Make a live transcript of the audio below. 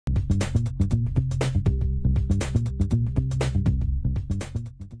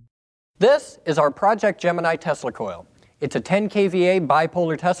This is our Project Gemini Tesla coil. It's a 10 kVA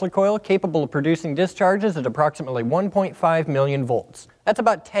bipolar Tesla coil capable of producing discharges at approximately 1.5 million volts. That's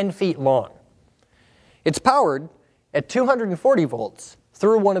about 10 feet long. It's powered at 240 volts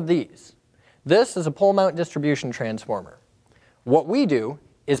through one of these. This is a pole mount distribution transformer. What we do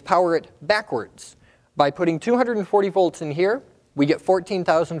is power it backwards. By putting 240 volts in here, we get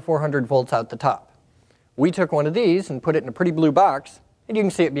 14,400 volts out the top. We took one of these and put it in a pretty blue box, and you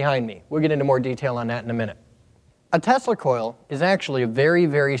can see it behind me. We'll get into more detail on that in a minute. A Tesla coil is actually a very,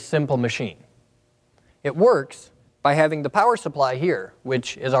 very simple machine. It works by having the power supply here,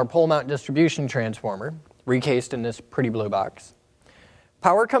 which is our pole mount distribution transformer, recased in this pretty blue box.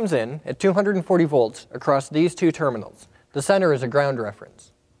 Power comes in at 240 volts across these two terminals. The center is a ground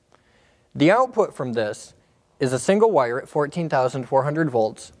reference. The output from this is a single wire at 14,400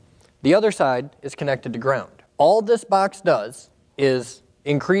 volts. The other side is connected to ground. All this box does is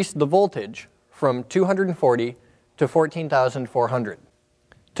increase the voltage from 240 to 14,400.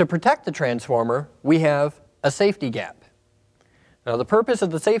 To protect the transformer, we have a safety gap. Now, the purpose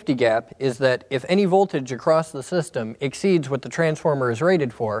of the safety gap is that if any voltage across the system exceeds what the transformer is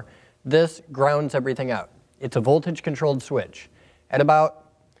rated for, this grounds everything out. It's a voltage-controlled switch. At about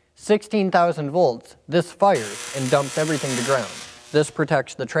 16,000 volts, this fires and dumps everything to ground. This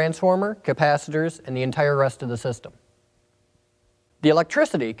protects the transformer, capacitors, and the entire rest of the system. The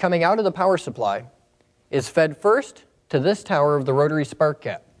electricity coming out of the power supply is fed first to this tower of the rotary spark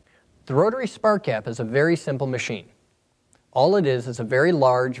gap. The rotary spark gap is a very simple machine. All it is a very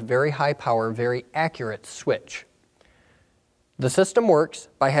large, very high power, very accurate switch. The system works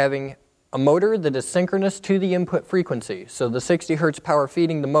by having a motor that is synchronous to the input frequency. So the 60 hertz power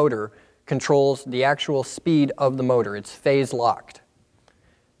feeding the motor controls the actual speed of the motor. It's phase locked.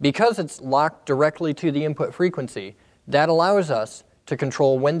 Because it's locked directly to the input frequency, that allows us to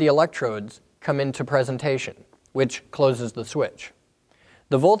control when the electrodes come into presentation, which closes the switch.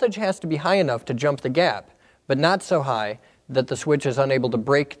 The voltage has to be high enough to jump the gap, but not so high that the switch is unable to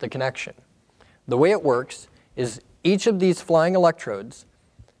break the connection. The way it works is each of these flying electrodes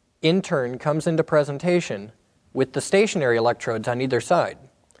in turn comes into presentation with the stationary electrodes on either side.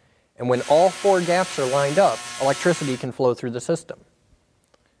 And when all four gaps are lined up, electricity can flow through the system.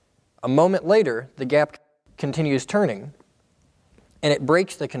 A moment later, the gap continues turning, and it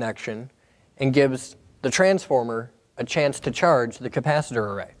breaks the connection and gives the transformer a chance to charge the capacitor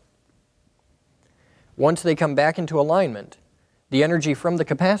array. Once they come back into alignment, the energy from the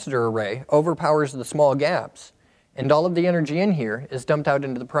capacitor array overpowers the small gaps, and all of the energy in here is dumped out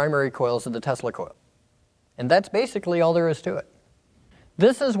into the primary coils of the Tesla coil. And that's basically all there is to it.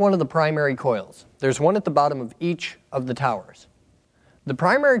 This is one of the primary coils. There's one at the bottom of each of the towers. The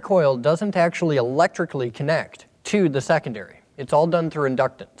primary coil doesn't actually electrically connect to the secondary. It's all done through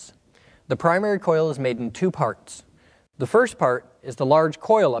inductance. The primary coil is made in two parts. The first part is the large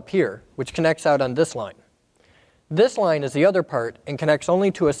coil up here, which connects out on this line. This line is the other part and connects only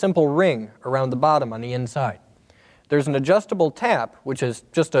to a simple ring around the bottom on the inside. There's an adjustable tap, which is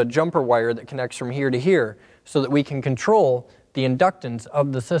just a jumper wire that connects from here to here so that we can control the inductance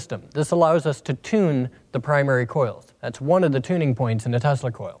of the system. This allows us to tune the primary coils. That's one of the tuning points in a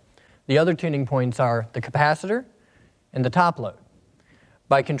Tesla coil. The other tuning points are the capacitor and the top load.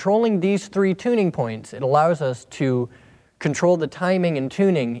 By controlling these three tuning points, it allows us to control the timing and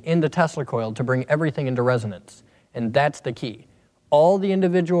tuning in the Tesla coil to bring everything into resonance. And that's the key. All the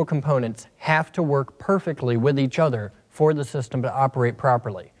individual components have to work perfectly with each other for the system to operate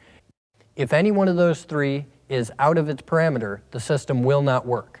properly. If any one of those three is out of its parameter, the system will not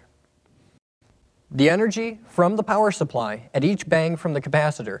work. The energy from the power supply at each bang from the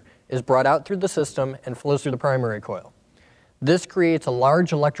capacitor is brought out through the system and flows through the primary coil. This creates a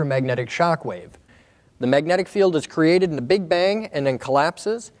large electromagnetic shock wave. The magnetic field is created in a big bang and then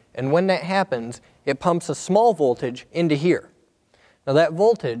collapses, and when that happens, it pumps a small voltage into here. Now that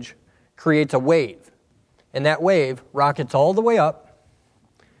voltage creates a wave, and that wave rockets all the way up,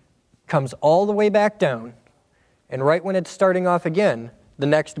 comes all the way back down, and right when it's starting off again, the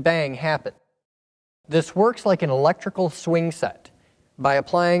next bang happens. This works like an electrical swing set. By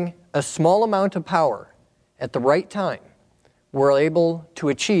applying a small amount of power at the right time, we're able to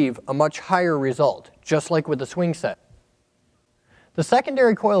achieve a much higher result, just like with the swing set. The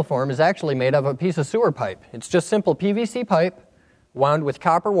secondary coil form is actually made of a piece of sewer pipe. It's just simple PVC pipe wound with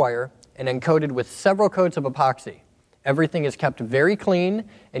copper wire and then coated with several coats of epoxy. Everything is kept very clean,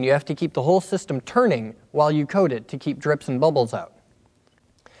 and you have to keep the whole system turning while you coat it to keep drips and bubbles out.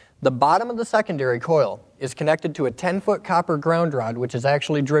 The bottom of the secondary coil is connected to a 10-foot copper ground rod, which is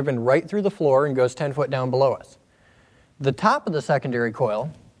actually driven right through the floor and goes 10 foot down below us. The top of the secondary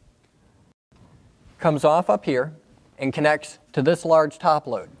coil comes off up here and connects to this large top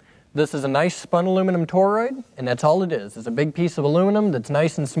load. This is a nice spun aluminum toroid, and that's all it is. It's a big piece of aluminum that's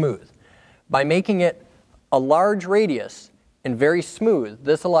nice and smooth. By making it a large radius and very smooth,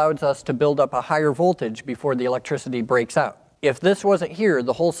 this allows us to build up a higher voltage before the electricity breaks out. If this wasn't here,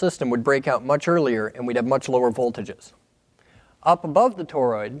 the whole system would break out much earlier and we'd have much lower voltages. Up above the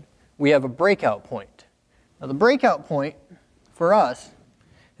toroid, we have a breakout point. Now the breakout point for us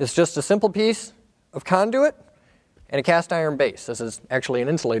is just a simple piece of conduit and a cast iron base. This is actually an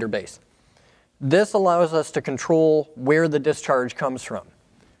insulator base. This allows us to control where the discharge comes from.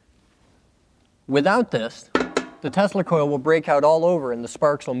 Without this, the Tesla coil will break out all over and the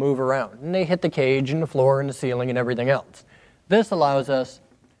sparks will move around. And they hit the cage and the floor and the ceiling and everything else. This allows us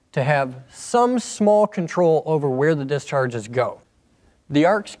to have some small control over where the discharges go. The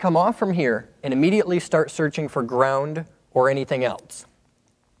arcs come off from here and immediately start searching for ground or anything else.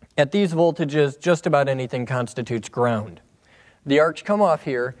 At these voltages, just about anything constitutes ground. The arcs come off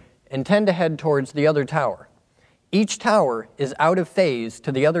here and tend to head towards the other tower. Each tower is out of phase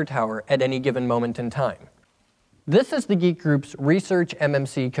to the other tower at any given moment in time. This is the Geek Group's Research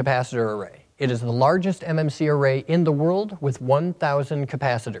MMC capacitor array. It is the largest MMC array in the world with 1,000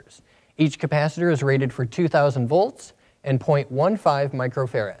 capacitors. Each capacitor is rated for 2,000 volts and 0.15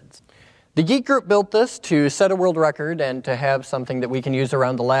 microfarads. The Geek Group built this to set a world record and to have something that we can use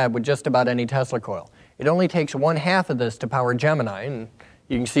around the lab with just about any Tesla coil. It only takes 1/2 of this to power Gemini, and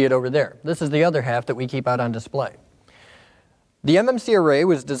you can see it over there. This is the other half that we keep out on display. The MMC array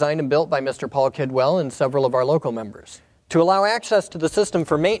was designed and built by Mr. Paul Kidwell and several of our local members. To allow access to the system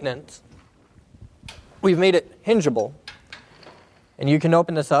for maintenance, we've made it hingeable, and you can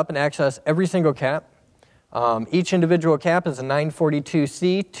open this up and access every single cap. Each individual cap is a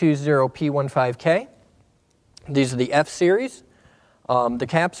 942C20P15K. These are the F series. The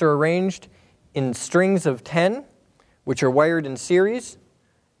caps are arranged in strings of 10, which are wired in series.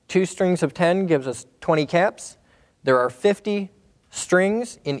 2 strings of 10 gives us 20 caps. There are 50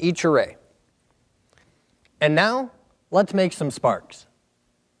 strings in each array. And now, let's make some sparks.